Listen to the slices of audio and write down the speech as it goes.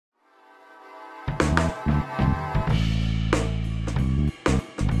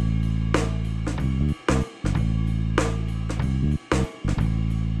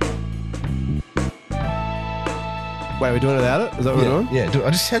Wait, we're doing it without it? Is that what we're doing? Yeah, dude, I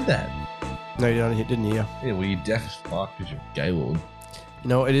just said that. No, you didn't hear. Yeah, well, you deaf as fuck because you're a gay lord. You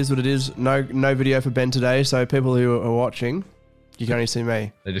know, it is what it is. No video for Ben today, so people who are watching, you can only see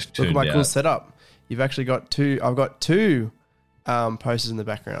me. They just Look tuned at my out. cool setup. You've actually got two. I've got two posters in the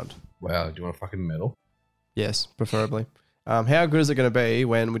background. Wow, do you want a fucking medal? Yes, preferably. How good is it going to be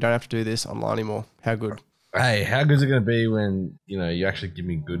when we don't have to do this online anymore? How good? Hey, how good is it going to be when, you actually give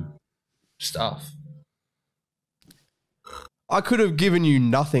me good stuff? I could have given you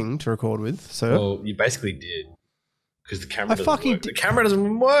nothing to record with, sir. Well, you basically did. Because the camera doesn't fucking work. The camera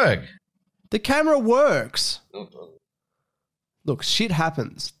doesn't work. The camera works. No, it doesn't. Look, shit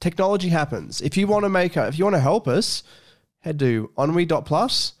happens. Technology happens. If you want to help us, head to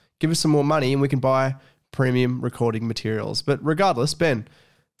onwe.plus, give us some more money, and we can buy premium recording materials. But regardless, Ben,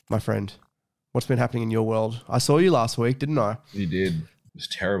 my friend, what's been happening in your world? I saw you last week, didn't I? You did. It was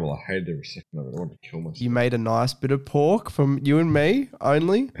terrible. I hated every second of it. I wanted to kill myself. You made a nice bit of pork from you and me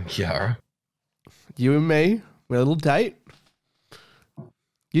only. And Kiara. You and me. We had a little date.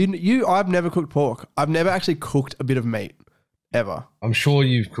 I've never cooked pork. I've never actually cooked a bit of meat. Ever. I'm sure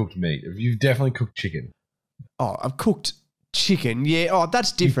you've cooked meat. You've definitely cooked chicken. Oh, I've cooked chicken. Yeah. Oh,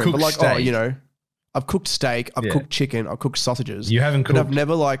 that's different. But like, steak. I've cooked steak. I've cooked chicken. I've cooked sausages. You haven't cooked but I've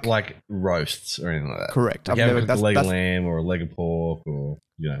never like roasts or anything like that. Correct. Like I've you haven't never cooked a leg of lamb or a leg of pork or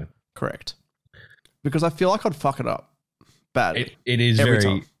Correct. Because I feel like I'd fuck it up bad. It is every very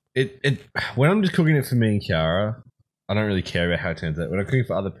time. It when I'm just cooking it for me and Kiara, I don't really care about how it turns out. When I'm cooking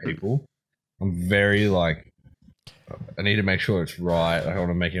for other people, I'm very like, I need to make sure it's right. I don't want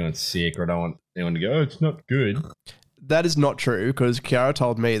to make anyone sick, or I don't want anyone to go, oh, it's not good. That is not true, because Kiara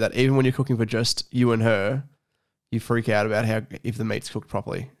told me that even when you're cooking for just you and her, you freak out about if the meat's cooked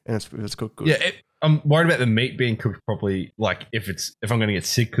properly and if it's cooked good. Yeah, I'm worried about the meat being cooked properly. Like if I'm going to get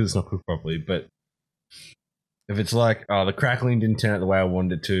sick because it's not cooked properly. But if it's like, oh, the crackling didn't turn out the way I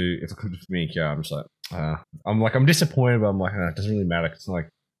wanted it to, if I cooked it for me and Kiara, I'm just like, I'm disappointed, but I'm like, it doesn't really matter. It's like,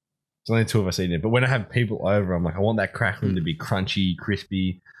 it's only two of us eating it. But when I have people over, I'm like, I want that crackling to be crunchy,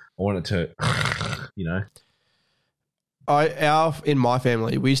 crispy. I want it to, In my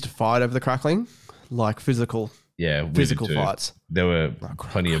family, we used to fight over the crackling, like physical fights. There were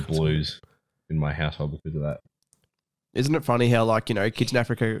plenty of blues in my household because of that. Isn't it funny how kids in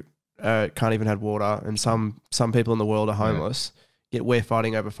Africa can't even have water, and some people in the world are homeless, yet we're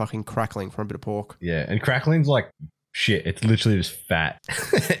fighting over fucking crackling for a bit of pork. Yeah, and crackling's like shit. It's literally just fat.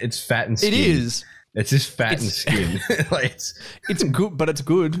 It's fat and skin. It is. It's just fat and skin. Like it's good, but it's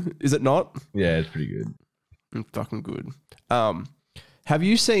good, is it not? Yeah, it's pretty good. It's fucking good. Have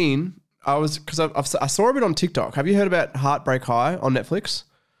you seen? I saw a bit on TikTok. Have you heard about Heartbreak High on Netflix?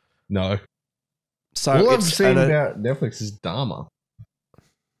 No. So all I've seen about Netflix is Dahmer.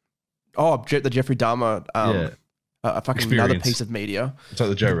 Oh, the Jeffrey Dahmer. Fucking experience. Another piece of media. It's like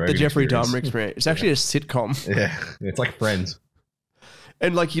the Joe Rogan. The Jeffrey experience. Dahmer experience. It's actually a sitcom. Yeah, it's like Friends.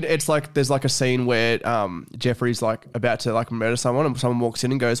 And it's like there's like a scene where Jeffrey's like about to like murder someone, and someone walks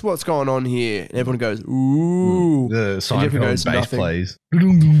in and goes, "What's going on here?" And everyone goes, "Ooh." The Seinfeld bass plays.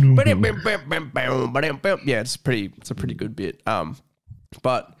 Yeah, it's a pretty good bit.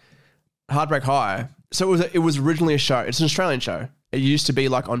 But Heartbreak High. So it was originally a show. It's an Australian show. It used to be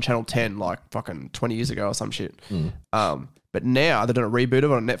like on Channel 10, like fucking 20 years ago or some shit. But now they're doing a reboot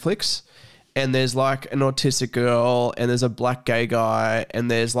of it on Netflix. And there's like an autistic girl, and there's a black gay guy, and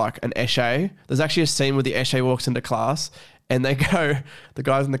there's like an Eshe. There's actually a scene where the Eshe walks into class, and the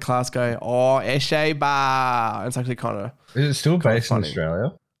guys in the class go, "Oh, Eshe bar." And it's actually kind of. Is it still based in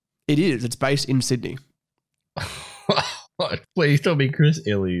Australia? It is. It's based in Sydney. Please tell me Chris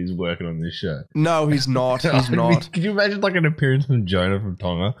Illy is working on this show. No, he's not. He's not. Could you imagine like an appearance from Jonah from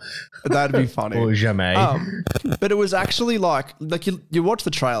Tonga? That'd be funny. Or Jamais. But it was actually like you watch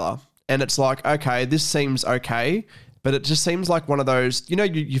the trailer. And it's like, okay, this seems okay, but it just seems like one of those,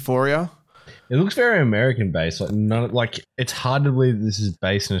 Euphoria. It looks very American based. It's hard to believe this is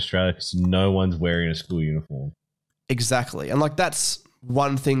based in Australia because no one's wearing a school uniform. Exactly, and like that's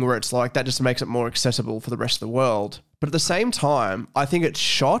one thing where it's like that just makes it more accessible for the rest of the world. But at the same time, I think it's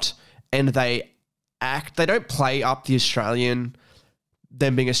shot and they don't play up the Australian,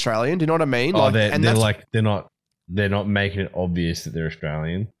 them being Australian. Do you know what I mean? Oh, they're not making it obvious that they're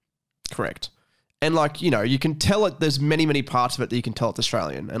Australian. Correct. And like, you can tell it, there's many, many parts of it that you can tell it's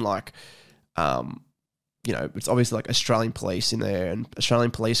Australian. And like, it's obviously like Australian police in there and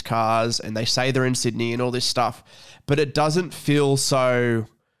Australian police cars, and they say they're in Sydney and all this stuff, but it doesn't feel so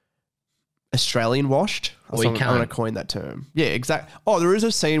Australian washed. I'm going to coin that term. Yeah, exactly. Oh, there is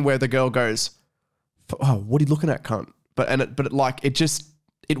a scene where the girl goes, "Oh, what are you looking at, cunt?"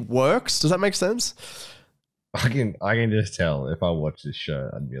 It works. Does that make sense? I can just tell if I watch this show,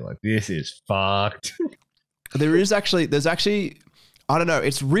 I'd be like, this is fucked. There's actually, I don't know.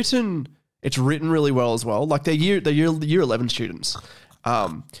 It's written really well as well. Like they're year 11 students.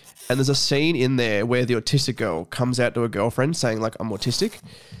 And there's a scene in there where the autistic girl comes out to her girlfriend saying like, I'm autistic.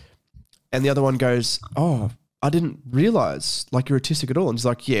 And the other one goes, oh, I didn't realize like you're autistic at all. And she's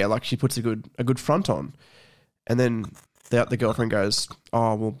like, yeah, like she puts a good front on. And then the girlfriend goes,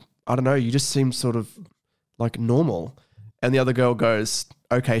 oh, well, I don't know. You just seem sort of like normal. And the other girl goes,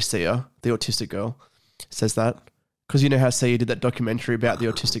 okay, Sia, the autistic girl, says that. Because you know how Sia did that documentary about the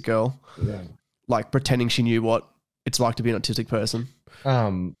autistic girl? Yeah. Like pretending she knew what it's like to be an autistic person.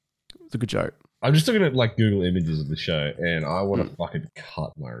 It's a good joke. I'm just looking at like Google images of the show and I want to fucking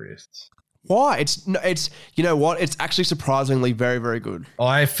cut my wrists. Why? It's you know what? It's actually surprisingly very, very good.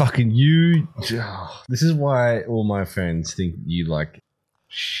 This is why all my friends think you like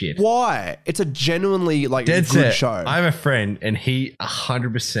shit. Why? It's a genuinely like Dead good set. show. I have a friend and he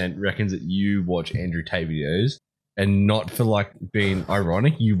 100% reckons that you watch Andrew Tate videos and not for like being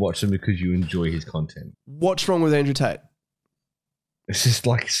ironic. You watch them because you enjoy his content. What's wrong with Andrew Tate? It's just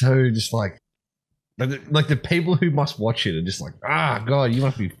like like the people who must watch it are just like, God, you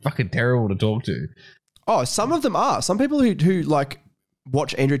must be fucking terrible to talk to. Oh, some of them are. Some people who like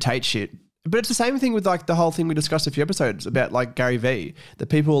watch Andrew Tate shit. But it's the same thing with like the whole thing we discussed a few episodes about like Gary Vee. The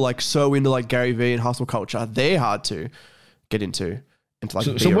people like so into like Gary Vee and hustle culture, they're hard to get into. And to,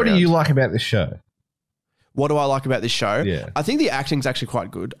 like, so what do you like about this show? What do I like about this show? Yeah. I think the acting's actually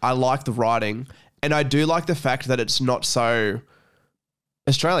quite good. I like the writing. And I do like the fact that it's not so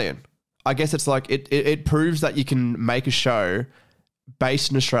Australian. I guess it's like it proves that you can make a show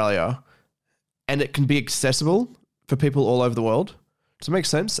based in Australia and it can be accessible for people all over the world. Does it make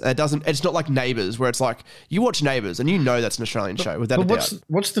sense? It's not like Neighbours where it's like you watch Neighbours and you know that's an Australian show without a doubt.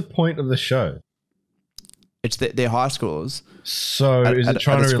 What's the point of the show? It's they're high schoolers. So is it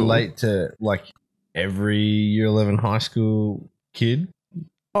trying to relate to like every year 11 high school kid?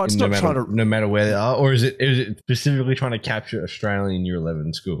 Oh, it's not trying to... No matter where they are? Or is it specifically trying to capture Australian year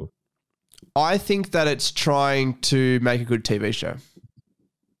 11 school? I think that it's trying to make a good TV show.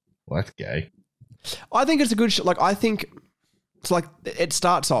 Well, that's gay. I think it's a good show. Like, I think it's like it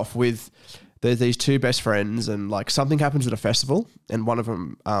starts off with there's these two best friends and like something happens at a festival and one of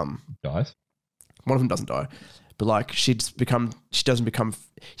them dies. One of them doesn't die. But like she doesn't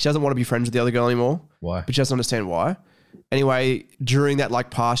want to be friends with the other girl anymore. Why? But she doesn't understand why. Anyway, during that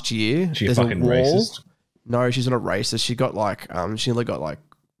like past year, there's a wall. Racist? No, she's not a racist. She got like she only got like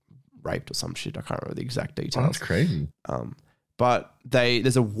raped or some shit. I can't remember the exact details. Oh, that's crazy. But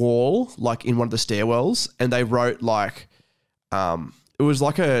there's a wall like in one of the stairwells, and they wrote like it was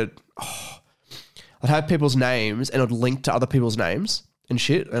like I'd have people's names and it'd link to other people's names and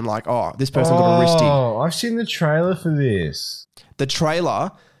shit, and like, oh, this person got a wristy. Oh, I've seen the trailer for this. The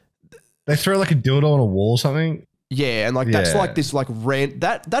trailer. They throw like a dildo on a wall or something. Yeah, and like that's like this like rant.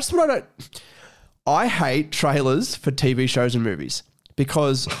 That's what I don't. I hate trailers for TV shows and movies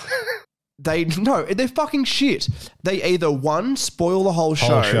because they're fucking shit. They either one spoil the whole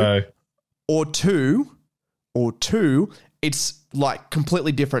show. Or two, it's like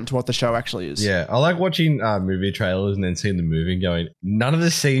completely different to what the show actually is. Yeah, I like watching movie trailers and then seeing the movie and going, none of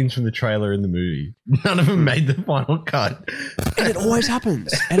the scenes from the trailer in the movie, none of them made the final cut. And it always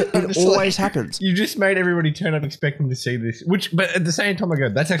happens. And it always happens. You just made everybody turn up expecting to see this. But at the same time, I go,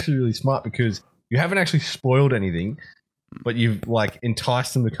 that's actually really smart because you haven't actually spoiled anything, but you've like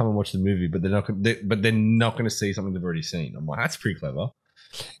enticed them to come and watch the movie, but they're not going to see something they've already seen. I'm like, that's pretty clever.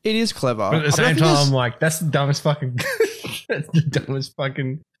 It is clever. But at the same time, I'm like, that's the dumbest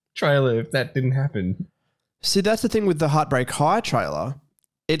fucking trailer if that didn't happen. See, that's the thing with the Heartbreak High trailer.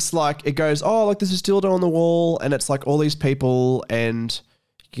 It's like, it goes, oh, like there's a dildo on the wall and it's like all these people and,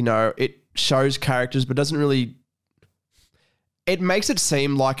 you know, it shows characters but doesn't really... It makes it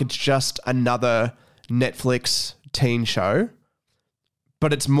seem like it's just another Netflix teen show,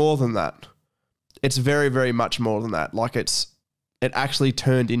 but it's more than that. It's very, very much more than that. Like it actually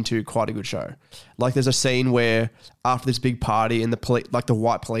turned into quite a good show. Like there's a scene where after this big party and the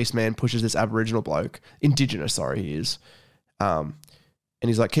white policeman pushes this Aboriginal bloke, Indigenous, sorry, he is. And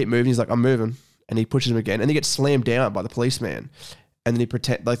he's like, keep moving. He's like, I'm moving. And he pushes him again and he gets slammed down by the policeman. And then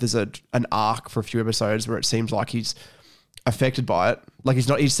there's an arc for a few episodes where it seems like he's affected by it. Like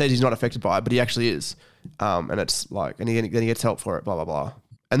he says he's not affected by it, but he actually is. And it's like, and then he gets help for it, blah, blah, blah.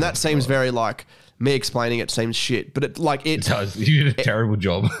 And that seems very like, me explaining it seems shit, but it does. You did a terrible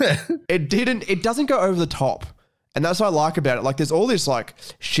job. It doesn't go over the top. And that's what I like about it. Like there's all this like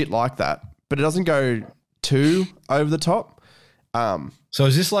shit like that, but it doesn't go too over the top. So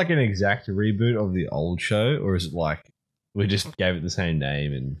is this like an exact reboot of the old show, or is it like we just gave it the same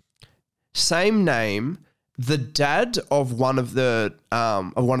name and Same name. The dad of one of the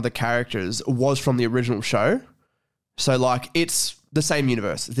characters was from the original show. So like it's the same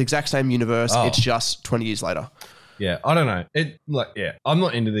universe. It's the exact same universe. Oh. It's just 20 years later. yeah, I don't know. I'm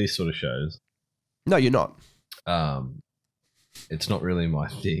not into these sort of shows. No, you're not. It's not really my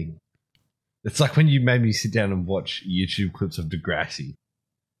thing. It's like when you made me sit down and watch YouTube clips of Degrassi.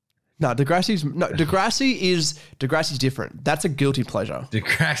 No, Degrassi's different. That's a guilty pleasure.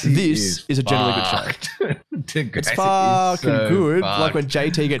 Degrassi This is a genuinely good show. Degrassi It's is fucking so good. fucked. Like when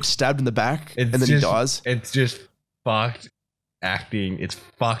JT gets stabbed in the back and then he dies. It's just fucked acting. It's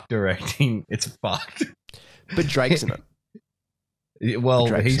fucked directing. It's fucked. But Drake's in it. Well,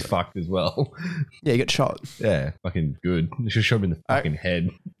 Drake's he's in it. fucked as well. Yeah, he gets shot. Yeah, fucking good. They should show him in the fucking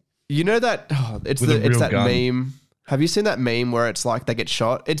head. You know that it's With a real that gun. meme. Have you seen that meme where it's like they get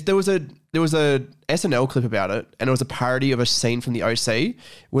shot? There was a SNL clip about it, and it was a parody of a scene from the OC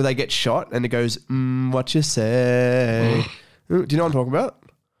where they get shot, and it goes, "What you say?" Do you know what I'm talking about?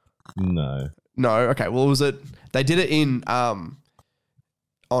 No. No. Okay. Well, they did it in on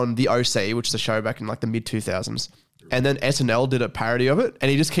the OC, which is a show back in like the mid 2000s, and then SNL did a parody of it,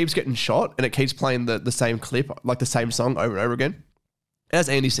 and he just keeps getting shot, and it keeps playing the same clip, like the same song over and over again. It has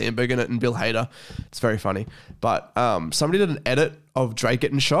Andy Samberg in it and Bill Hader. It's very funny. But somebody did an edit of Drake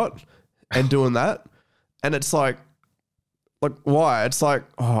getting shot and doing that. And it's like why? It's like,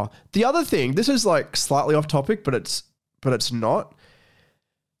 the other thing, this is like slightly off topic, but it's not.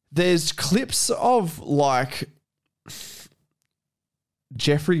 There's clips of like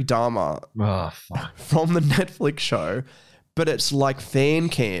Jeffrey Dahmer Oh, fuck. from the Netflix show, but it's like fan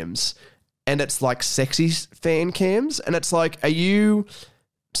cams. And it's like sexy fan cams. And it's like, are you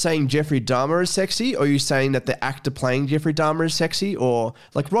saying Jeffrey Dahmer is sexy? Or are you saying that the actor playing Jeffrey Dahmer is sexy? Or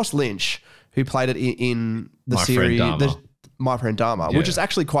like Ross Lynch, who played it in the My series Friend Dahmer. My Friend Dahmer, Yeah. which is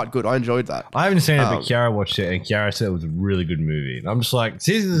actually quite good. I enjoyed that. I haven't seen it, but Kiara watched it, and Kiara said it was a really good movie. And I'm just like,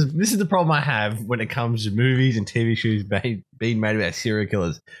 see, this is the problem I have when it comes to movies and TV shows being made about serial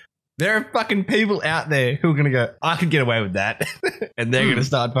killers. There are fucking people out there who are going to go, I could get away with that. And they're going to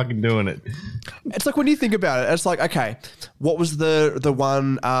start fucking doing it. It's like when you think about it, it's like, okay, what was the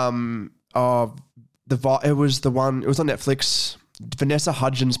one, it was on Netflix. Vanessa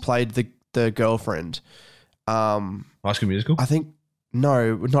Hudgens played the girlfriend. High School Musical? I think,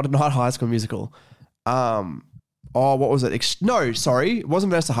 no, not High School Musical. What was it? No, sorry. It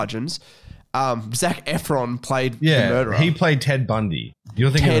wasn't Vanessa Hudgens. Zac Efron played the murderer. he played Ted Bundy. You're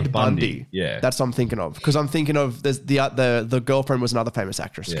thinking Ted of Bundy. Yeah. That's what I'm thinking of. Because I'm thinking of the girlfriend was another famous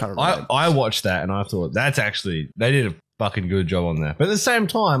actress. Yeah. Can't remember. I watched that and I thought they did a fucking good job on that. But at the same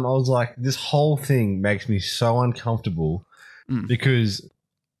time, I was like, this whole thing makes me so uncomfortable because,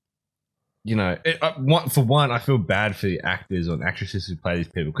 you know, for one, I feel bad for the actors and actresses who play these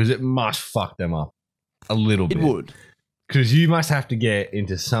people because it must fuck them up a little bit. It would. Because you must have to get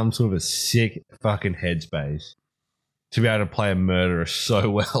into some sort of a sick fucking headspace to be able to play a murderer so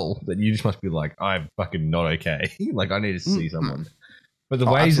well that you just must be like, I'm fucking not okay. Like, I need to see someone. But the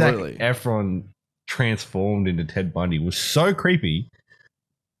way Zac absolutely. Efron transformed into Ted Bundy was so creepy,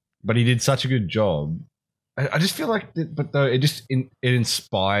 but he did such a good job. I just feel like, it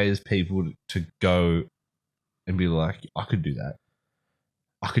inspires people to go and be like, I could do that.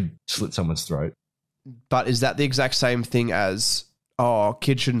 I could slit someone's throat. But is that the exact same thing as,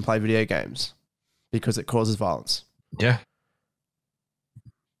 kids shouldn't play video games because it causes violence? Yeah.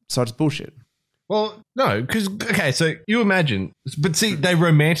 So it's bullshit. Well, no, because, okay, so you imagine, but see, they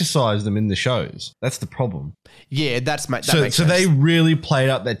romanticize them in the shows. That's the problem. Yeah, that makes So sense. they really played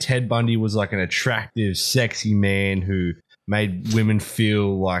up that Ted Bundy was like an attractive, sexy man who made women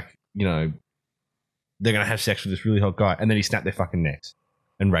feel like, you know, they're going to have sex with this really hot guy. And then he snapped their fucking necks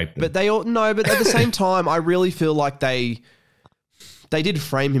and raped them. But but at the same time, I really feel like they did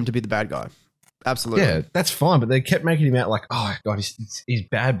frame him to be the bad guy. Absolutely. Yeah, that's fine. But they kept making him out like, oh, God, he's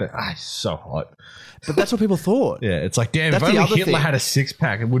bad, but he's so hot. But that's what people thought. Yeah, it's like, damn, That's if the only other Hitler thing. had a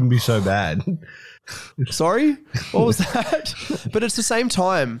six-pack, it wouldn't be so bad. Sorry? What was that? But it's the same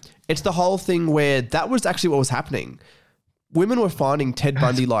time, it's the whole thing where that was actually what was happening. Women were finding Ted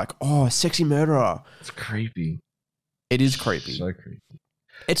Bundy like, sexy murderer. It's creepy. It is creepy. So creepy.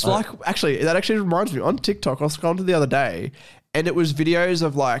 It's like, that actually reminds me, on TikTok, I was scrolling to the other day, and it was videos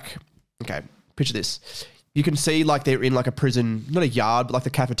of like, okay, picture this. You can see like they're in like a prison, not a yard, but like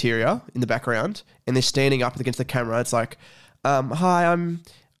the cafeteria in the background, and they're standing up against the camera. It's like, hi,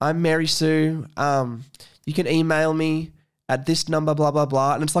 I'm Mary Sue. You can email me at this number, blah, blah,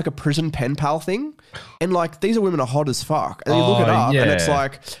 blah. And it's like a prison pen pal thing. And like, these are women are hot as fuck. And you look it up and it's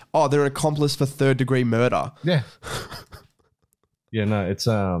like, oh, they're an accomplice for 3rd degree murder. Yeah. Yeah, no,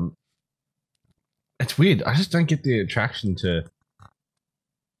 it's weird. I just don't get the attraction to.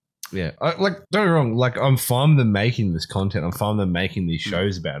 Yeah, don't get me wrong. Like, I'm fine with them making this content. I'm fine with them making these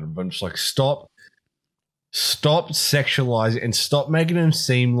shows about them. But I'm just like, stop sexualizing and stop making them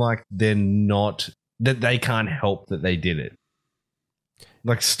seem like they're not, that they can't help that they did it.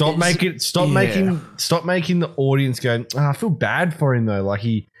 Like, stop making the audience going, oh, I feel bad for him though. Like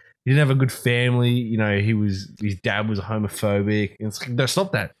he didn't have a good family. You know, his dad was homophobic. And it's like, no,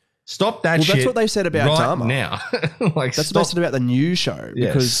 stop that. Stop that shit. That's what they said about right Dharma. Now. Like, that's what they said about the new show.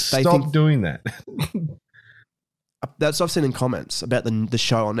 Because they think doing that. That's what I've seen in comments about the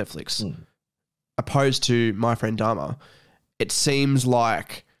show on Netflix. Opposed to My Friend Dharma. It seems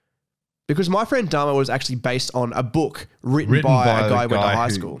like, because My Friend Dharma was actually based on a book written by a guy who went to high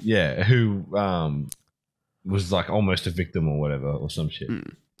school. Yeah, who was like almost a victim or whatever or some shit.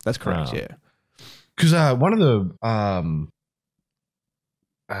 That's correct, yeah. Because one of the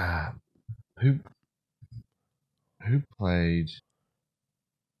who played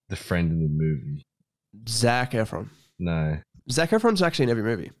the friend in the movie? Zac Efron. No. Zac Efron's actually in every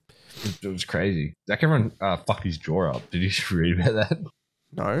movie. It was crazy. Zac Efron fucked his jaw up. Did you read about that?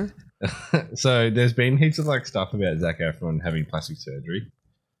 No. So there's been heaps of like stuff about Zac Efron having plastic surgery.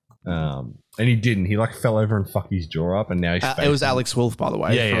 And he didn't. He like fell over and fucked his jaw up, and now he's it was Alex Wolff, by the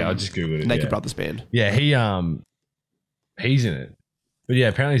way. Yeah, I just googled it. Naked Brothers band. Yeah, he's in it. But yeah,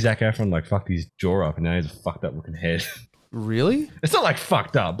 apparently Zac Efron like fucked his jaw up, and now he has a fucked up looking head. Really? It's not like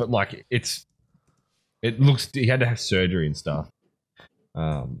fucked up, but like it looks. He had to have surgery and stuff.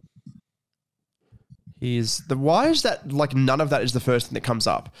 Why is that like none of that is the first thing that comes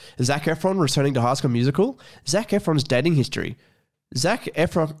up? Zac Efron returning to High School Musical. Zac Efron's dating history. Zac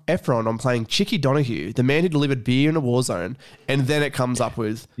Efron on playing Chicky Donahue, the man who delivered beer in a war zone, and then it comes up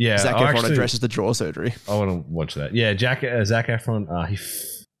with Zac Efron addresses the jaw surgery. I want to watch that. Yeah, Zac Efron.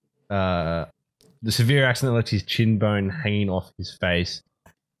 The severe accident left his chin bone hanging off his face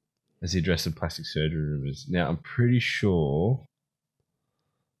as he addressed the plastic surgery rumors. Now, I'm pretty sure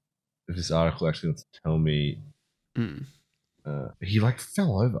if this article actually wants to tell me, he like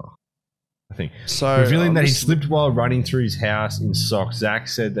fell over. I think. So, revealing that he slipped while running through his house in socks, Zac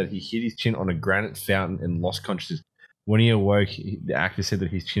said that he hit his chin on a granite fountain and lost consciousness. When he awoke, the actor said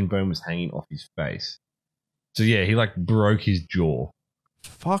that his chin bone was hanging off his face. So yeah, he like broke his jaw.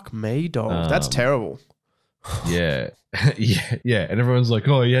 Fuck me, dog. That's terrible. Yeah. yeah. And everyone's like,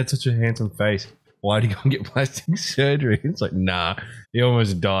 oh, he had such a handsome face. Why did he go and get plastic surgery? It's like, nah, he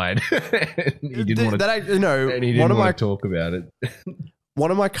almost died. He didn't want to talk about it. One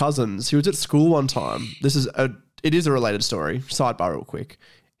of my cousins, he was at school one time. It is a related story. Sidebar real quick.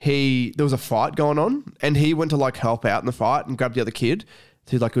 There was a fight going on and he went to like help out in the fight and grabbed the other kid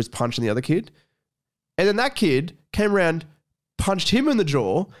who like was punching the other kid. And then that kid came around, punched him in the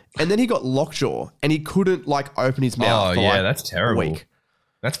jaw, and then he got lockjaw and he couldn't like open his mouth. Oh yeah, that's terrible. A week.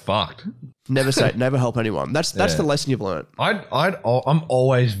 That's fucked. Never help anyone. That's the lesson you've learned. I'm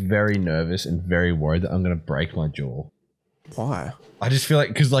always very nervous and very worried that I'm going to break my jaw. Why? I just feel like,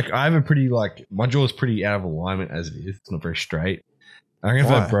 because like I have a pretty like, my jaw is pretty out of alignment as it is. It's not very straight. I reckon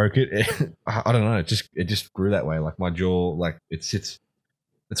if I broke it, I don't know. It just grew that way. Like my jaw, like it sort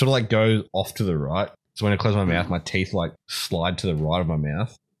of like goes off to the right. So when I close my mouth, my teeth like slide to the right of my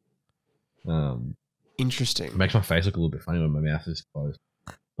mouth. Interesting. It makes my face look a little bit funny when my mouth is closed.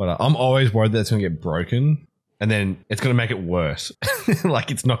 But I'm always worried that it's going to get broken and then it's going to make it worse.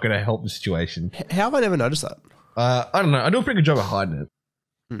 Like it's not going to help the situation. How have I never noticed that? I don't know. I do a pretty good job of hiding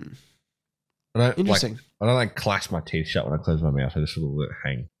it. Interesting. I don't like clasp my teeth shut when I close my mouth. I just sort of let it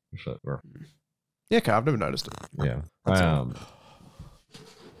hang. Yeah, okay. I've never noticed it. Yeah.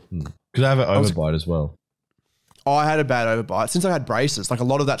 Because I have an overbite as well. Oh, I had a bad overbite. Since I had braces, like a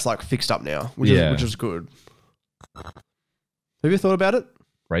lot of that's like fixed up now, which is good. Have you thought about it?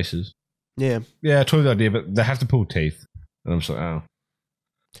 Braces? Yeah. Yeah, I told you the idea, but they have to pull teeth. And I'm just like, oh.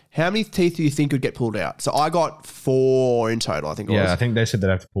 How many teeth do you think would get pulled out? So I got 4 in total, I think it was. Yeah, I think they said they'd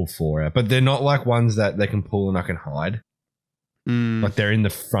have to pull 4 out. But they're not like ones that they can pull and I can hide. Like they're in the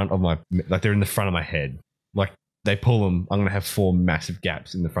front of my head. Like they pull them, I'm going to have 4 massive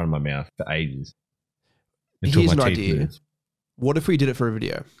gaps in the front of my mouth for ages. Here's an idea. What if we did it for a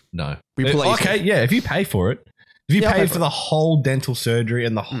video? No. Okay, yeah, if you pay for it. If you pay for the whole dental surgery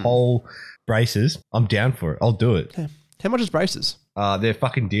and the whole braces, I'm down for it. I'll do it. Okay. How much is braces? They're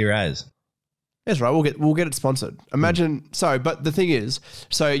fucking dear as. That's right. We'll get it sponsored. Imagine but the thing is,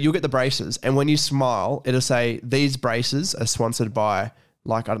 so you'll get the braces, and when you smile, it'll say these braces are sponsored by,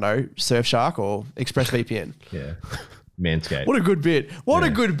 like, I don't know, Surfshark or ExpressVPN. Yeah. Manscaped. What a good bit. What a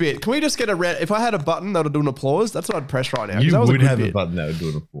good bit. Can we just get a if I had a button that would do an applause, that's what I'd press right now. You that was would a have bit. a button that would do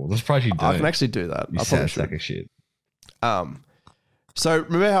an applause. I'm surprised you don't. I can actually do that. You I probably should. sack of shit. So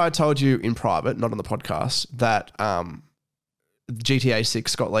remember how I told you in private, not on the podcast, that GTA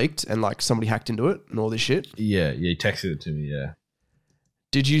 6 got leaked and like somebody hacked into it and all this shit? Yeah, you texted it to me, yeah.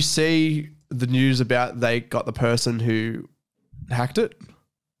 Did you see the news about they got the person who hacked it?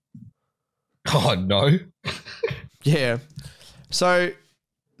 Oh, no. Yeah. So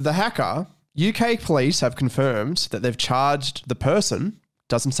the hacker, UK police have confirmed that they've charged the person,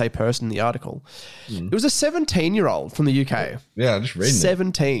 doesn't say person in the article. It was a 17-year-old from the UK. Yeah, I'm just reading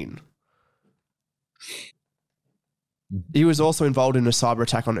 17. He was also involved in a cyber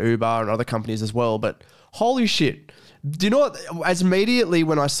attack on Uber and other companies as well. But holy shit. Do you know what? As immediately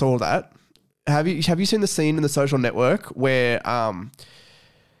when I saw that, have you seen the scene in The Social Network where have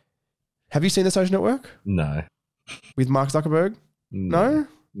you seen The Social Network? No. With Mark Zuckerberg? No?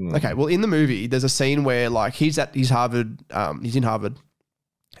 Okay, well, in the movie, there's a scene where like he's in Harvard,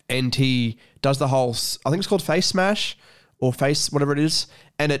 and he does the whole, I think it's called face smash or face whatever it is,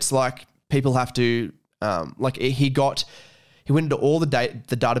 and it's like people have to he went into all the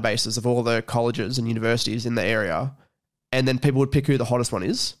databases of all the colleges and universities in the area, and then people would pick who the hottest one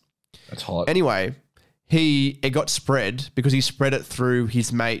is. That's hot. Anyway, it got spread because he spread it through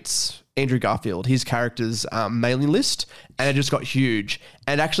his mates, Andrew Garfield, his character's mailing list, and it just got huge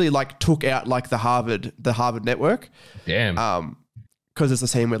and actually like took out like the Harvard network. Damn. Because there's a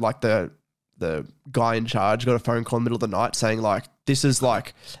scene where like the guy in charge got a phone call in the middle of the night saying like, this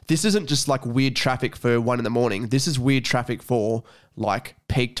isn't just like weird traffic for 1 a.m. This is weird traffic for like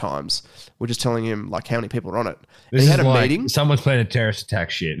peak times. We're just telling him like how many people are on it. This he is had a like meeting. Someone's planning a terrorist attack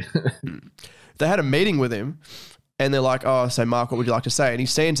shit. They had a meeting with him and they're like, oh, so Mark, what would you like to say? And he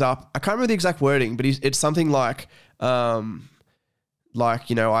stands up. I can't remember the exact wording, but it's something like, I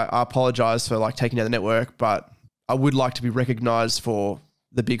apologize for like taking down the network, but I would like to be recognized for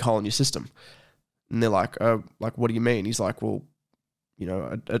the big hole in your system. And they're like, what do you mean? He's like, well, a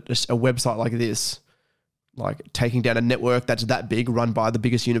website like this, like taking down a network that's that big run by the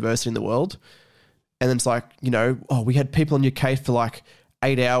biggest university in the world. And then it's like, we had people on your case for like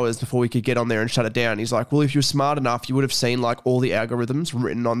 8 hours before we could get on there and shut it down. He's like, well, if you were smart enough, you would have seen like all the algorithms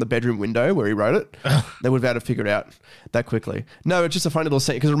written on the bedroom window where he wrote it. They would have been able to figure it out that quickly. No, it's just a funny little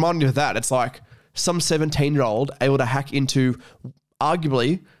scene because it reminded me of that. It's like some 17-year-old able to hack into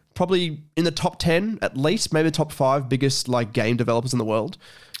arguably probably in the top 10, at least maybe the top 5 biggest like game developers in the world.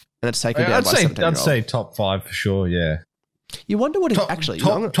 And it's taken down by 17-year-old. I'd say top 5 for sure, yeah. You wonder what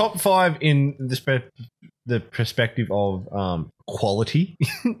top 5 in the perspective of quality,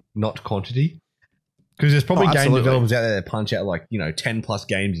 not quantity. Because there's probably game developers out there that punch out like 10 plus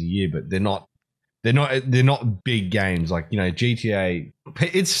games a year, but they're not big games like GTA.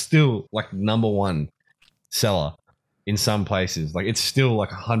 It's still like number one seller in some places. Like it's still like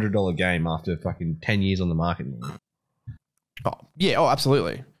 $100 game after fucking 10 years on the market. Oh yeah,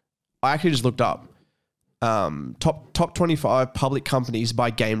 absolutely. I actually just looked up top 25 public companies by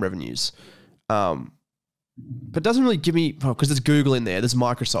game revenues. But it doesn't really give me, because there's Google in there, there's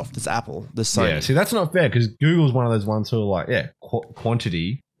Microsoft, there's Apple, there's Sony. Yeah, see, that's not fair because Google's one of those ones who are like,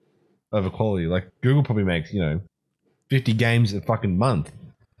 quantity over quality. Like Google probably makes 50 games a fucking month.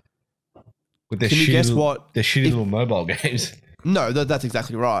 With their shitty little mobile games. No, that's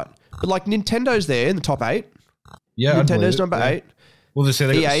exactly right. But like Nintendo's there in the top 8. Yeah, Nintendo's number 8. Well, they say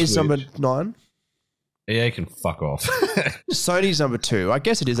they EA is number 9. EA can fuck off. Sony's number 2. I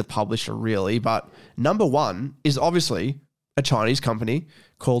guess it is a publisher, really, but number 1 is obviously a Chinese company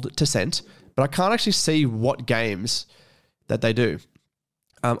called Tencent, but I can't actually see what games that they do.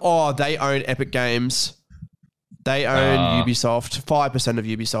 They own Epic Games. They own Ubisoft, 5% of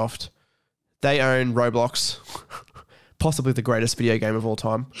Ubisoft. They own Roblox, possibly the greatest video game of all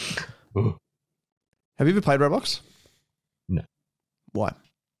time. Have you ever played Roblox? No. Why?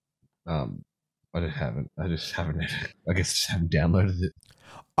 I just haven't. I guess just haven't downloaded it.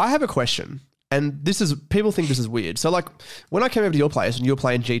 I have a question, and people think this is weird. So like when I came over to your place and you were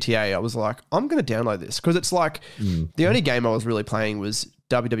playing GTA, I was like, I'm going to download this because it's like the only game I was really playing was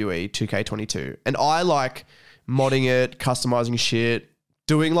WWE 2K22, and I like modding it, customizing shit,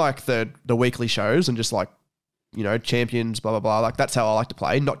 doing like the weekly shows and just like champions, blah blah blah. Like that's how I like to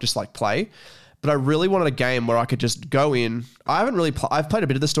play, not just like play. But I really wanted a game where I could just go in. I've played a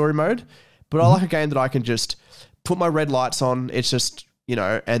bit of the story mode. But I like a game that I can just put my red lights on. It's just, you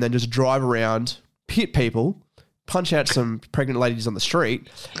know, and then just drive around, hit people, punch out some pregnant ladies on the street,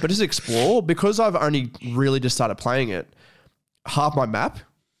 but just explore. Because I've only really just started playing it, half my map,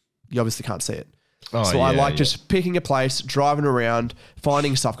 you obviously can't see it. Oh, So I like just picking a place, driving around,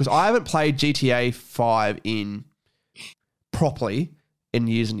 finding stuff. Because I haven't played GTA 5 properly in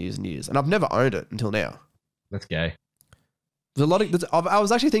years and years and years. And I've never owned it until now. That's gay. There's a lot of, I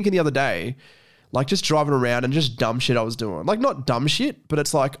was actually thinking the other day, like just driving around and just dumb shit I was doing. Like not dumb shit, but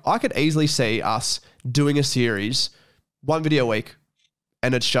it's like I could easily see us doing a series, 1 video a week.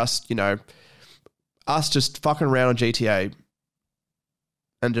 And it's just, you know, us just fucking around on GTA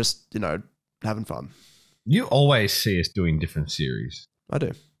and just, you know, having fun. You always see us doing different series. I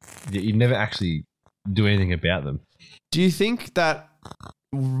do. You never actually do anything about them. Do you think that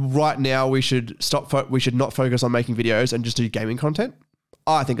right now we should we should not focus on making videos and just do gaming content?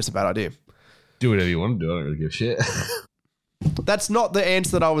 I think it's a bad idea. Do whatever you want to do. I don't really give a shit. That's not the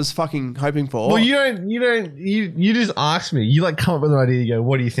answer that I was fucking hoping for. Well, you just ask me. You like come up with an idea. You go,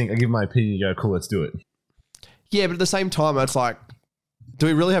 what do you think? I give my opinion. You go, cool, let's do it. Yeah, but at the same time, it's like, do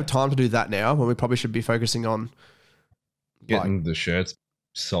we really have time to do that now when we probably should be focusing on Getting the shirts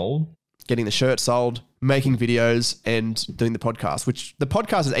sold? Getting the shirt sold, making videos, and doing the podcast, which the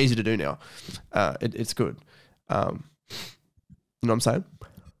podcast is easy to do now. It's good. You know what I'm saying?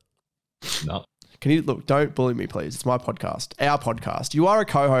 No. Can you look? Don't bully me, please. It's my podcast, our podcast. You are a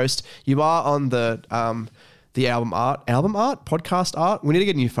co-host. You are on the album art podcast art. We need to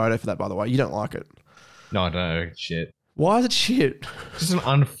get a new photo for that, by the way. You don't like it? No, I don't know. Shit. Why is it shit? Just an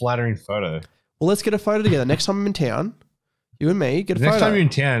unflattering photo. Well, let's get a photo together. Next time I'm in town, you and me get a Next photo. time you're in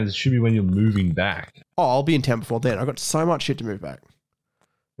town, it should be when you're moving back. Oh, I'll be in town before then. I've got so much shit to move back.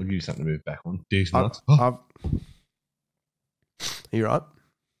 We'll give you something to move back on. D's nuts. Are you right?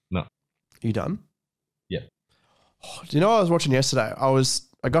 No. Are you done? Yeah. Oh, do you know what I was watching yesterday?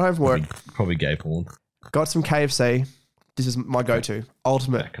 I got home from work, Probably gay porn. got some KFC. This is my go-to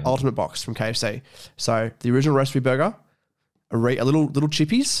ultimate box from KFC. So the original recipe burger, a little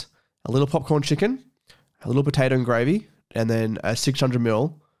chippies, a little popcorn chicken, a little potato and gravy, and then a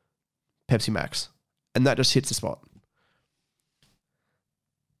 600ml Pepsi Max, and that just hits the spot.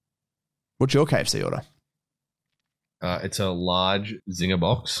 What's your KFC order? It's a large Zinger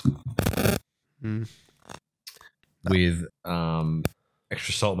box with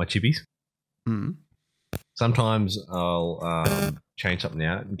extra salt on my chippies. Mm. Sometimes I'll change something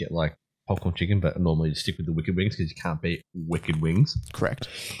out and get like popcorn chicken, but I normally stick with the wicked wings because you can't beat wicked wings. Correct.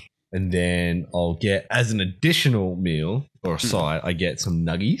 And then I'll get, as an additional meal or a side, I get some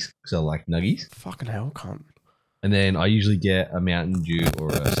nuggies because I like nuggies. Fucking hell, cunt. And then I usually get a Mountain Dew or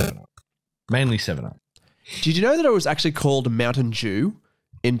a 7-Up. Mainly 7-Up. Did you know that it was actually called Mountain Dew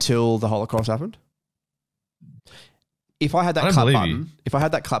until the Holocaust happened? If I had that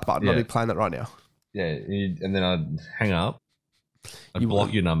clap button, I'd be playing that right now. Yeah, and then I'd hang up. I'd You block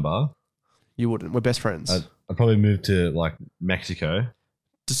wouldn't. your number. You wouldn't. We're best friends. I'd probably move to like Mexico.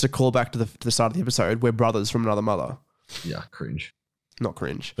 Just to call back to the start of the episode, we're brothers from another mother. Yeah, cringe. Not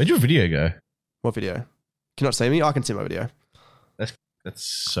cringe. Where'd your video go? What video? Can you not see me? I can see my video. That's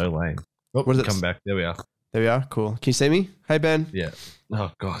so lame. Oh, What is it? come back. There we are. There we are. Cool. Can you see me? Hey, Ben. Yeah.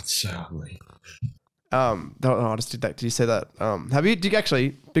 Oh God, so ugly. I just did that. Did you say that? Did you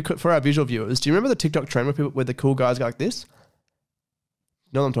actually, for our visual viewers, do you remember the TikTok trend where the cool guys go like this?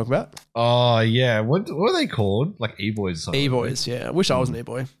 You know what I'm talking about? Oh yeah. What are they called? Like e-boys or something? E-boys, yeah. I wish I was an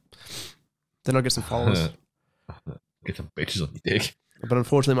e-boy. Then I'll get some followers. Get some bitches on your dick. But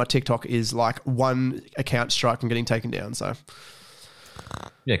unfortunately, my TikTok is like one account strike from getting taken down. So,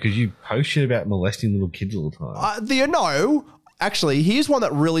 Yeah, because you post shit about molesting little kids all the time. Actually, here's one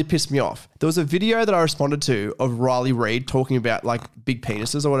that really pissed me off. There was a video that I responded to of Riley Reid talking about like big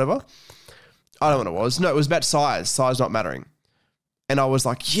penises or whatever. I don't know what it was. No, it was about size not mattering. And I was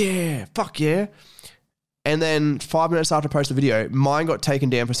like, yeah, fuck yeah. And then 5 minutes after I posted the video, mine got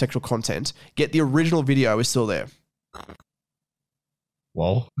taken down for sexual content, yet the original video is still there.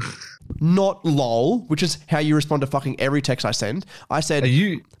 Lol. Not lol, which is how you respond to fucking every text I send. I said,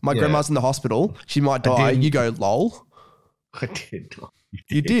 my grandma's in the hospital. She might die. You go, lol. I did not.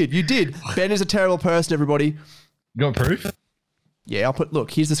 You did. Ben is a terrible person, everybody. You got proof? Yeah,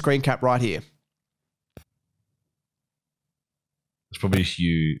 look, here's the screen cap right here. It's probably just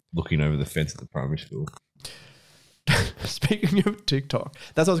you looking over the fence at the primary school. Speaking of TikTok,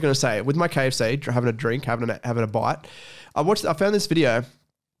 that's what I was going to say. With my KFC, having a drink, having a bite, I found this video,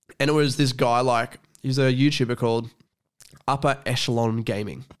 and it was this guy, he's a YouTuber called Upper Echelon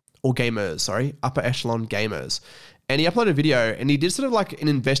Gaming, or Gamers, sorry, Upper Echelon Gamers. And he uploaded a video, and he did sort of like an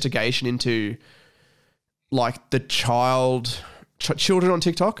investigation into like the child children on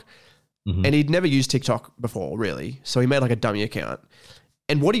TikTok, Mhm. and he'd never used TikTok before, really. So he made like a dummy account.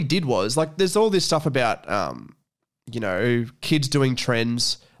 And what he did was like, there's all this stuff about, kids doing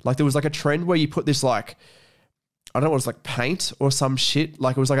trends. Like there was like a trend where you put this like, I don't know, it was like paint or some shit.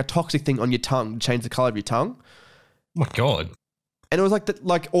 Like it was like a toxic thing on your tongue to change the color of your tongue. Oh my God. And it was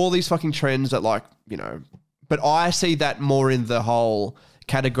like all these fucking trends that like, but I see that more in the whole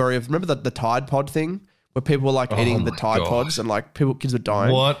category of, remember the Tide Pod thing where people were like eating the my Tide God. Pods and like kids were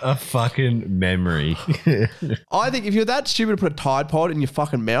dying. What a fucking memory. I think if you're that stupid to put a Tide Pod in your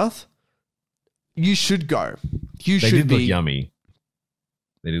fucking mouth, you should go. They did look yummy.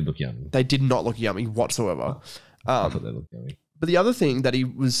 They did look yummy. They did not look yummy whatsoever. I thought they looked yummy. But the other thing that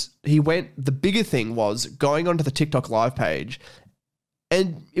the bigger thing was going onto the TikTok live page,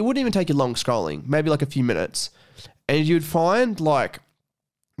 and it wouldn't even take you long scrolling, maybe like a few minutes, and you'd find like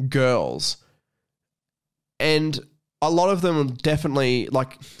girls, and a lot of them definitely,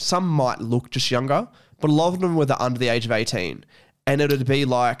 like some might look just younger, but a lot of them were under the age of 18, and it would be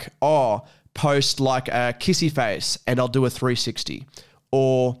like, oh, post like a kissy face and I'll do a 360,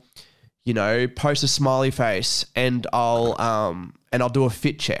 or post a smiley face and I'll do a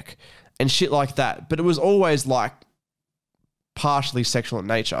fit check and shit like that. But it was always like partially sexual in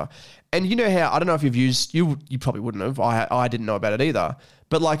nature. And you know how, I don't know if you've used, you probably wouldn't have, I didn't know about it either.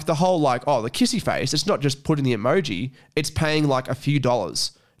 But like the whole like, oh, the kissy face, it's not just putting the emoji, it's paying like a few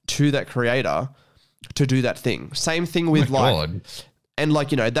dollars to that creator to do that thing. Same thing with God. and like,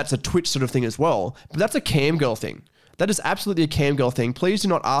 that's a Twitch sort of thing as well. But that's a cam girl thing. That is absolutely a cam girl thing. Please do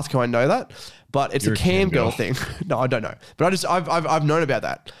not ask how I know that, but it's a cam girl thing. No, I don't know, but I've known about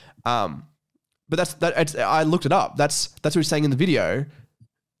that. But I looked it up. That's what he's saying in the video.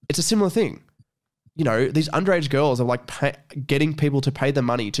 It's a similar thing. These underage girls are like getting people to pay them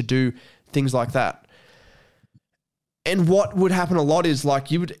money to do things like that. And what would happen a lot is like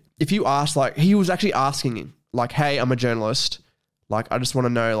if you ask, like he was actually asking him like, hey, I'm a journalist. Like, I just want to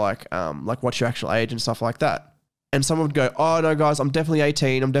know like what's your actual age and stuff like that. And someone would go, oh, no, guys, I'm definitely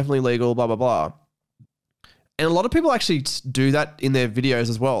 18. I'm definitely legal, blah, blah, blah. And a lot of people actually do that in their videos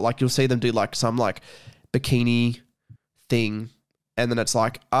as well. Like, you'll see them do, like, some, like, bikini thing. And then it's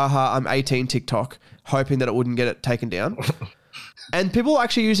like, I'm 18 TikTok, hoping that it wouldn't get it taken down. And people are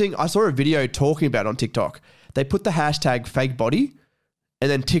actually I saw a video talking about it on TikTok. They put the hashtag fake body.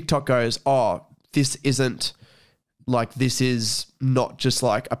 And then TikTok goes, oh, this is not just,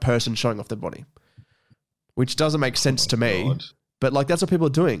 like, a person showing off their body. Which doesn't make sense to me, God. But like that's what people are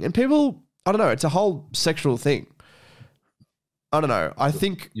doing. And people, I don't know, it's a whole sexual thing. I don't know. I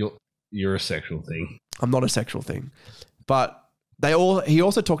think you're a sexual thing. I'm not a sexual thing. But he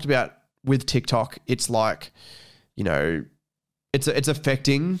also talked about with TikTok, it's like, it's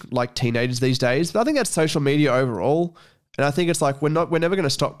affecting like teenagers these days. But I think that's social media overall. And I think it's like we're never going to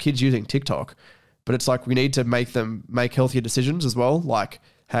stop kids using TikTok, but it's like we need to make them make healthier decisions as well. Like,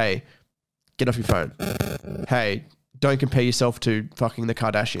 hey, get off your phone. Hey, don't compare yourself to fucking the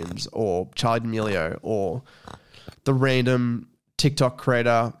Kardashians or Charli D'Amelio or the random TikTok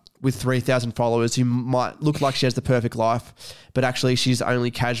creator with 3,000 followers who might look like she has the perfect life, but actually she's only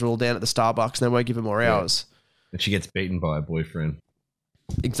casual down at the Starbucks and they won't give her more hours. And she gets beaten by a boyfriend.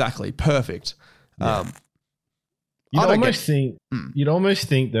 Exactly. Perfect. Yeah. You'd almost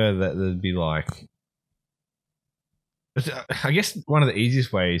think though that there'd be like, I guess one of the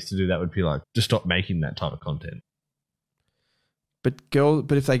easiest ways to do that would be like just stop making that type of content. But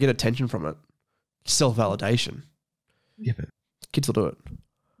if they get attention from it, self-validation. Yeah, but kids will do it.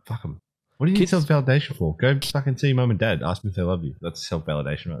 Fuck them. What do you need self-validation for? Go fucking see mum and dad. Ask them if they love you. That's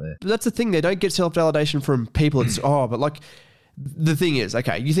self-validation right there. But that's the thing. They don't get self-validation from people. It's, but like the thing is,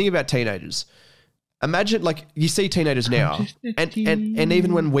 okay, you think about teenagers. Imagine like you see teenagers now and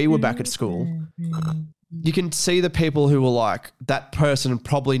even when we were back at school, you can see the people who were like, that person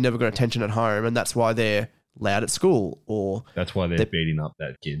probably never got attention at home and that's why they're loud at school, or that's why they're beating up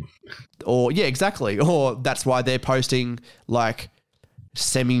that kid. Or yeah, exactly. Or that's why they're posting like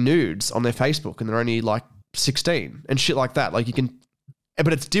semi-nudes on their Facebook and they're only like 16 and shit like that. Like you can,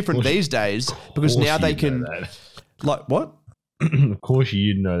 but it's different these days because now they can like what? Of course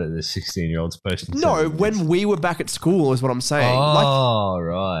you'd know that there's 16-year-olds posting. No, when we were back at school is what I'm saying. Oh, like,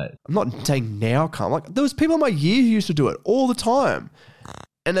 right. I'm not saying now, can't. Like there was people in my year who used to do it all the time.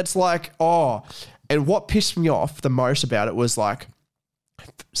 And it's like, and what pissed me off the most about it was like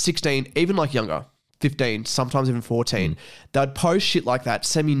 16, even like younger, 15, sometimes even 14. They'd post shit like that,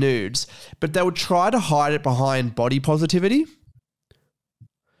 semi-nudes, but they would try to hide it behind body positivity.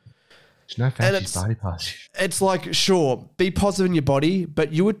 No And fancy it's- body parts. It's like, sure, be positive in your body,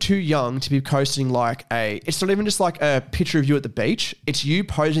 but you were too young to be posting like it's not even just like a picture of you at the beach. It's you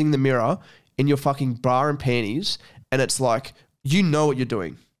posing in the mirror in your fucking bra and panties. And it's like, you know what you're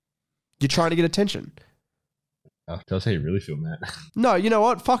doing. You're trying to get attention. Oh, tell us how you really feel, Matt. No, you know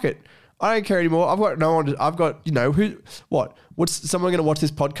what? Fuck it. I don't care anymore. I've got no one. I've got, what's someone going to watch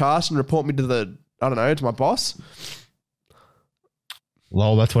this podcast and report me to to my boss?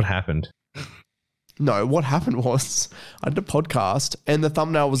 Lol, that's what happened. No, what happened was I did a podcast and the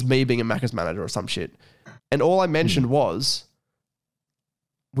thumbnail was me being a Macca's manager or some shit. And all I mentioned was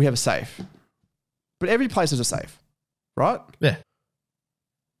we have a safe. But every place has a safe, right? Yeah.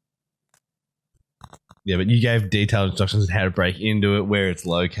 Yeah, but you gave detailed instructions on how to break into it, where it's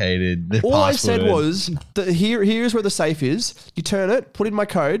located, the All I said password. was that here's where the safe is. You turn it, put in my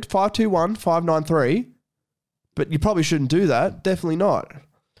code, 521593. But you probably shouldn't do that. Definitely not.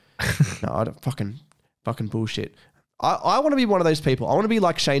 No, I don't fucking bullshit. I want to be one of those people. I want to be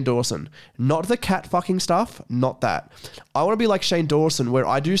like Shane Dawson. Not the cat fucking stuff. Not that. I want to be like Shane Dawson where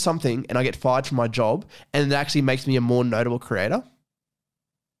I do something and I get fired from my job and it actually makes me a more notable creator.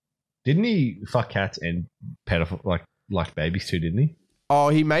 Didn't he fuck cats and pedophile like babies too, didn't he? Oh,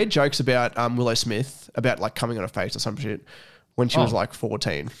 he made jokes about Willow Smith, about like coming on her face or some shit when she was like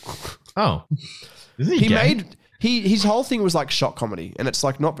 14. Oh. Isn't he gay? His whole thing was like shock comedy and it's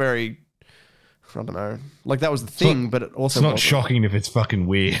like not very, I don't know. Like that was the thing, but it also It's not wasn't. shocking if it's fucking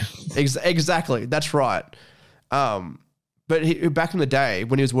weird. Exactly. That's right. But back in the day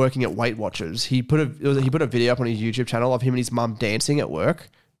when he was working at Weight Watchers, he put a video up on his YouTube channel of him and his mum dancing at work,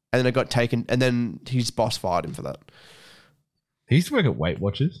 and then it got taken, and then his boss fired him for that. He used to work at Weight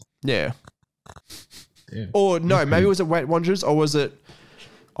Watchers. Yeah. Yeah. Or no, maybe it was at Weight Watchers, or was it?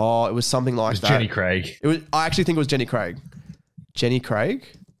 Oh, it was something like It's that. Jenny Craig. It was. I actually think it was Jenny Craig. Jenny Craig?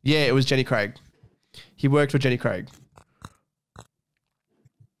 Yeah, it was Jenny Craig. He worked for Jenny Craig.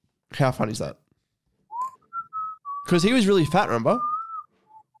 How funny is that? Because he was really fat, remember?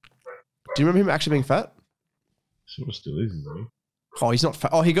 Do you remember him actually being fat? Sort of still is, isn't he? Oh, he's not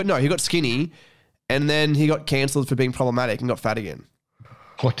fat. Oh, he got skinny, and then he got cancelled for being problematic and got fat again.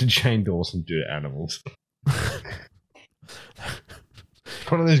 What did Shane Dawson do to animals?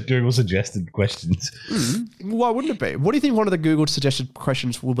 One of those Google suggested questions. Why wouldn't it be? What do you think one of the Google suggested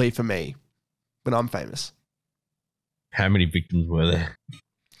questions will be for me when I'm famous? How many victims were there?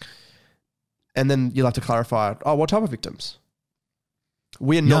 And then you'll have to clarify, what type of victims?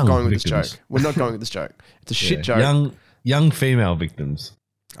 We're not Young going with this victims. joke. We're not going with this joke. It's a shit joke. Young female victims.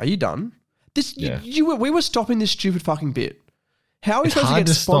 Are you done? Yeah. We were stopping this stupid fucking bit. How are we It's supposed to hard get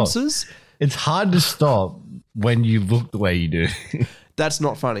to stop. sponsors? It's hard to stop when you look the way you do. That's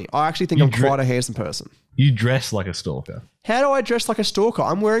not funny. I actually think You I'm quite a handsome person. You dress like a stalker. How do I dress like a stalker?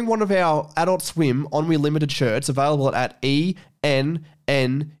 I'm wearing one of our Adult Swim On We Limited shirts available at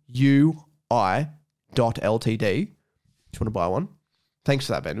ENNUI.LTD. If you want to buy one. Thanks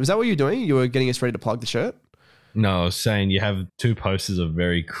for that, Ben. Was that what you were doing? You were getting us ready to plug the shirt? No, I was saying you have two posters of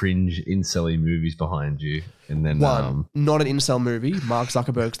very cringe incelly movies behind you. And then One, not an incel movie. Mark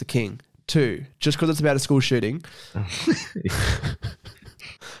Zuckerberg's the king. Two, just because it's about a school shooting.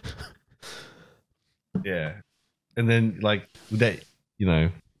 yeah. And then like that,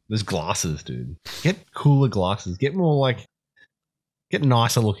 there's glasses, dude. Get cooler glasses. Get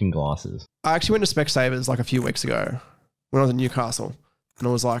nicer looking glasses. I actually went to Specsavers like a few weeks ago when I was in Newcastle. And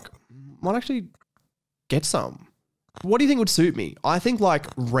I was like, might actually get some. What do you think would suit me? I think like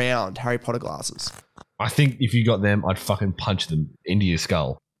round Harry Potter glasses. I think if you got them, I'd fucking punch them into your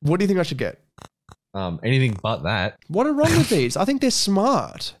skull. What do you think I should get? Anything but that. What are wrong with these? I think they're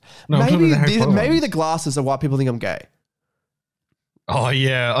smart. No, I'm talking maybe about the Harry Potter maybe ones. the glasses are why people think I'm gay. Oh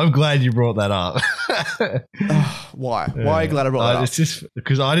yeah, I'm glad you brought that up. Why? Why are you glad I brought that up? It's just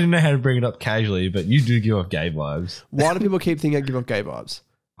because I didn't know how to bring it up casually, but you do give off gay vibes. Why do people keep thinking I give off gay vibes?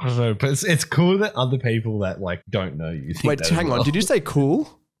 I don't know, but it's cool that other people that like don't know you think Wait, that hang as on. well. Did you say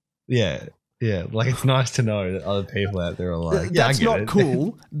cool? Yeah. Like it's nice to know that other people out there are like, yeah, That's I get not it.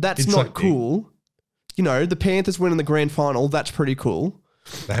 cool. That's It's not like- cool. The Panthers win in the grand final. That's pretty cool.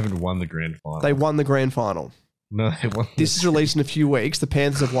 They haven't won the grand final. They won the grand final. No, they won. This is released in a few weeks. The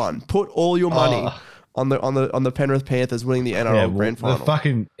Panthers have won. Put all your money on the Penrith Panthers winning the NRL grand final. The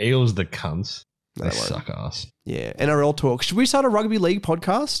fucking Eels, the cunts. No, They they won't. suck ass. Yeah, NRL talk. Should we start a rugby league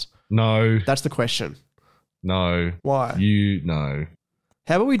podcast? No, That's the question. no. Why? No.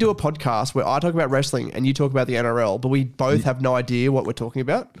 How about we do a podcast where I talk about wrestling and you talk about the NRL, but we both have no idea what we're talking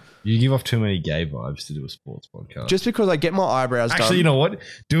about? You give off too many gay vibes to do a sports podcast. Just because I get my eyebrows done. Actually, you know what?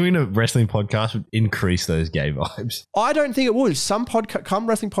 Doing a wrestling podcast would increase those gay vibes. I don't think it would. Some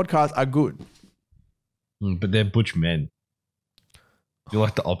wrestling podcasts are good. But they're butch men. You're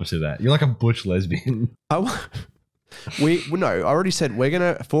like the opposite of that. You're like a butch lesbian. I already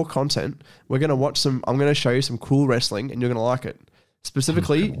said for content, we're going to watch some, I'm going to show you some cool wrestling and you're going to like it.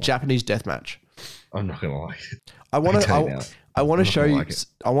 Specifically, Japanese deathmatch. I'm not going to like it. I want to show you. Like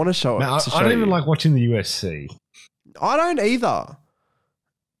I want to show it. I don't even like watching the UFC. I don't either.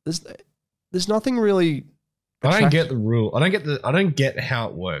 There's nothing really. I don't get the rule. I don't get how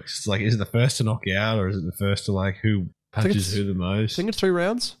it works. It's like, is it the first to knock out, or is it the first to like who punches who the most? I think it's 3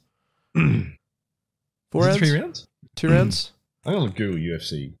 rounds. 4 rounds? 3 rounds? 2 rounds. I'm gonna Google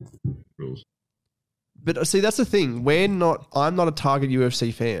UFC rules. But see, that's the thing. I'm not a target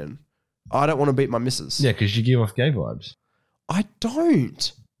UFC fan. I don't want to beat my missus. Yeah, because you give off gay vibes. I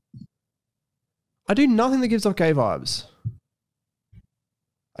don't. I do nothing that gives off gay vibes.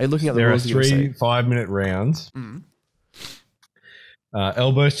 Are you looking at the rules? There are 3 5-minute rounds.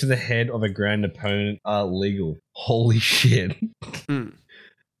 Elbows to the head of a ground opponent are legal. Holy shit.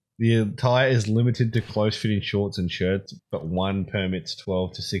 The attire is limited to close-fitting shorts and shirts, but one permits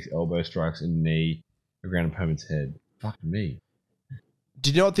 12 to 6 elbow strikes and knee around opponent's head. Fuck me.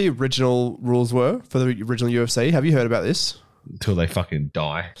 Did you know what the original rules were for the original UFC? Have you heard about this? Until they fucking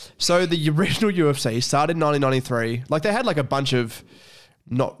die. So the original UFC started in 1993. Like they had like a bunch of...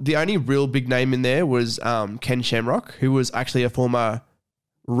 the only real big name in there was Ken Shamrock, who was actually a former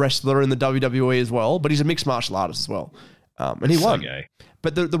wrestler in the WWE as well, but he's a mixed martial artist as well. And he won. Gay.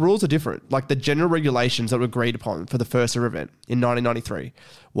 But the rules are different. Like the general regulations that were agreed upon for the first ever event in 1993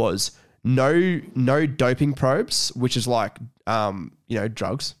 was no doping probes, which is like,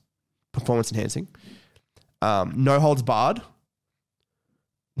 drugs, performance enhancing. No holds barred.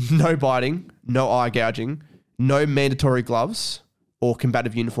 No biting. No eye gouging. No mandatory gloves or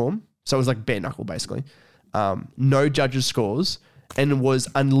combative uniform. So it was like bare knuckle, basically. No judges' scores. And it was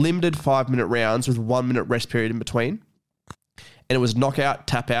unlimited 5-minute rounds with 1-minute rest period in between. And it was knockout,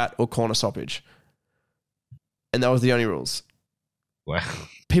 tap out, or corner stoppage. And that was the only rules. Wow.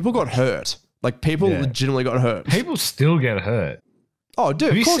 People got hurt. Like people legitimately got hurt. People still get hurt. Oh, dude.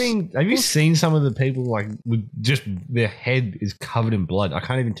 Have you seen some of the people like with just their head is covered in blood? I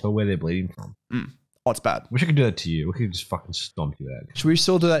can't even tell where they're bleeding from. Oh, it's bad. Wish I could do that to you. We could just fucking stomp you out. Should we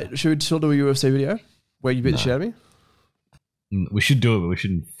still do that? Should we still do a UFC video where you beat the shit out of me? We should do it, but we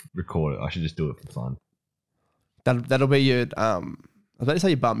shouldn't record it. I should just do it for fun. That'll be your I was about to say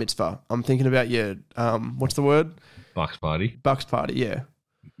your bar mitzvah. I'm thinking about your what's the word? Bucks party. Bucks party, yeah.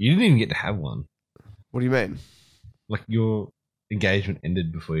 You didn't even get to have one. What do you mean? Like your engagement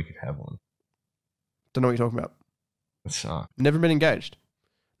ended before you could have one. Don't know what you're talking about. That sucks. Never been engaged.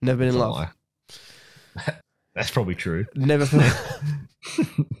 Never been in love. That's probably true. Never.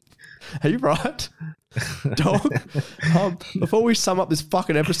 Are you right? Dog. Before we sum up this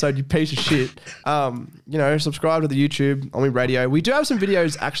fucking episode, you piece of shit, subscribe to the YouTube, Omni Radio. We do have some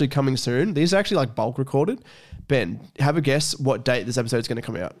videos actually coming soon. These are actually like bulk recorded. Ben, have a guess what date this episode is going to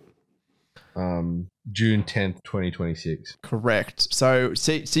come out. June 10th, 2026. Correct. So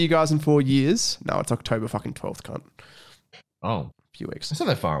see you guys in 4 years. No, it's October fucking 12th, cunt. Oh. A few weeks. It's not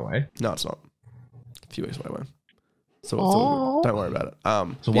that far away. No, it's not. A few weeks away, man. So it's all good. Don't worry about it.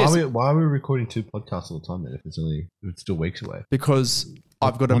 So why are we recording 2 podcasts all the time then if it's still weeks away? Because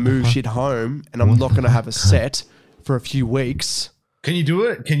I've got to move shit home and I'm not going to have a set for a few weeks. Can you do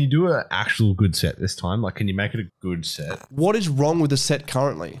it? Can you do an actual good set this time? Like, can you make it a good set? What is wrong with the set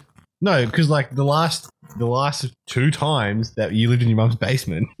currently? No, because like the last 2 times that you lived in your mum's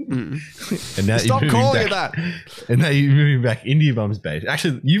basement, and now stop calling it that. And now you're moving back into your mum's basement.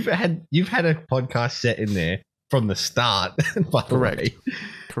 Actually, you've had a podcast set in there from the start. By the way,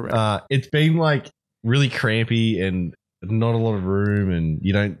 correct. It's been like really crampy and not a lot of room, and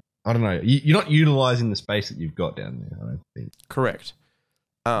you don't. I don't know. You're not utilizing the space that you've got down there. I don't think. Correct.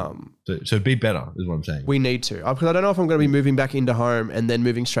 So be better is what I'm saying. We need to, because I don't know if I'm going to be moving back into home and then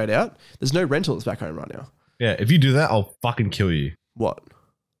moving straight out. There's no rentals back home right now. Yeah, if you do that, I'll fucking kill you. What?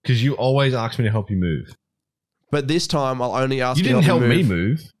 Because you always ask me to help you move. But this time I'll only ask you. You didn't help me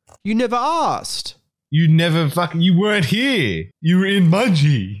move. You never asked. You never you weren't here. You were in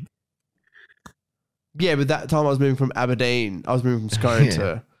Mudgee. Yeah, but that time I was moving from Aberdeen. I was moving from Scone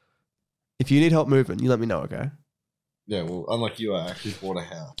to. If you need help moving, you let me know, okay? Yeah, well, unlike you, I actually bought a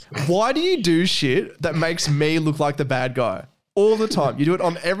house. Why do you do shit that makes me look like the bad guy? all the time. You do it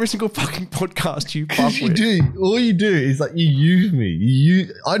on every single fucking podcast you fuck You with. do. All you do is like you use me.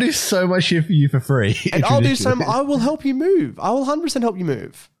 I do so much shit for you for free. And It's I'll do ridiculous. some. I will help you move. I will 100% help you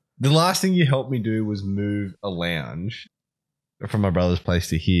move. The last thing you helped me do was move a lounge from my brother's place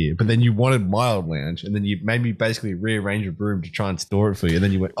to here. But then you wanted my old lounge, and then you made me basically rearrange a room to try and store it for you. And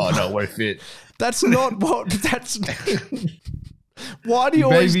then you went, "Oh no, it won't fit." That's not what. That's. Why do you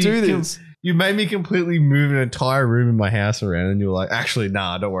always Maybe do this? You made me completely move an entire room in my house around, and you were like, "Actually,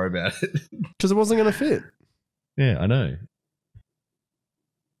 nah, don't worry about it." Because it wasn't going to fit. Yeah, I know.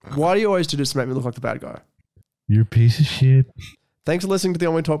 Why do you always do this to make me look like the bad guy? You're a piece of shit. Thanks for listening to the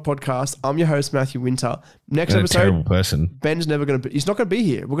On We Talk podcast. I'm your host, Matthew Winter. Next You're a episode, terrible person. Ben's never going to be. He's not going to be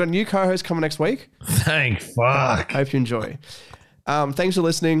here. We've got a new co-host coming next week. Thank fuck. Hope you enjoy. Thanks for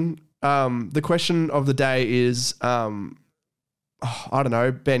listening. The question of the day is, I don't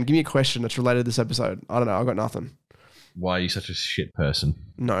know, Ben, give me a question that's related to this episode. I don't know. I've got nothing. Why are you such a shit person?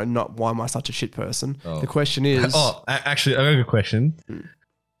 No, not why am I such a shit person. Oh. The question is, Actually, I got a good question.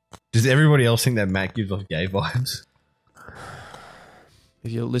 Does everybody else think that Matt gives off gay vibes?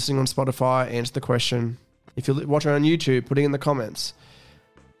 if you're listening on Spotify, answer the question. If you're watching on YouTube, put it in the comments.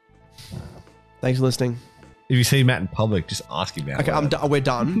 Thanks for listening. If you see Matt in public, just ask him about it. Okay, we're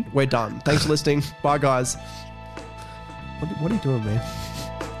done. We're done. Thanks for listening. Bye, guys. What are you doing, man?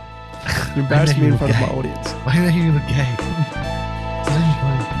 You're embarrassing me in front of my audience. Why do you think you look gay?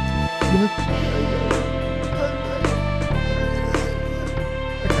 Look,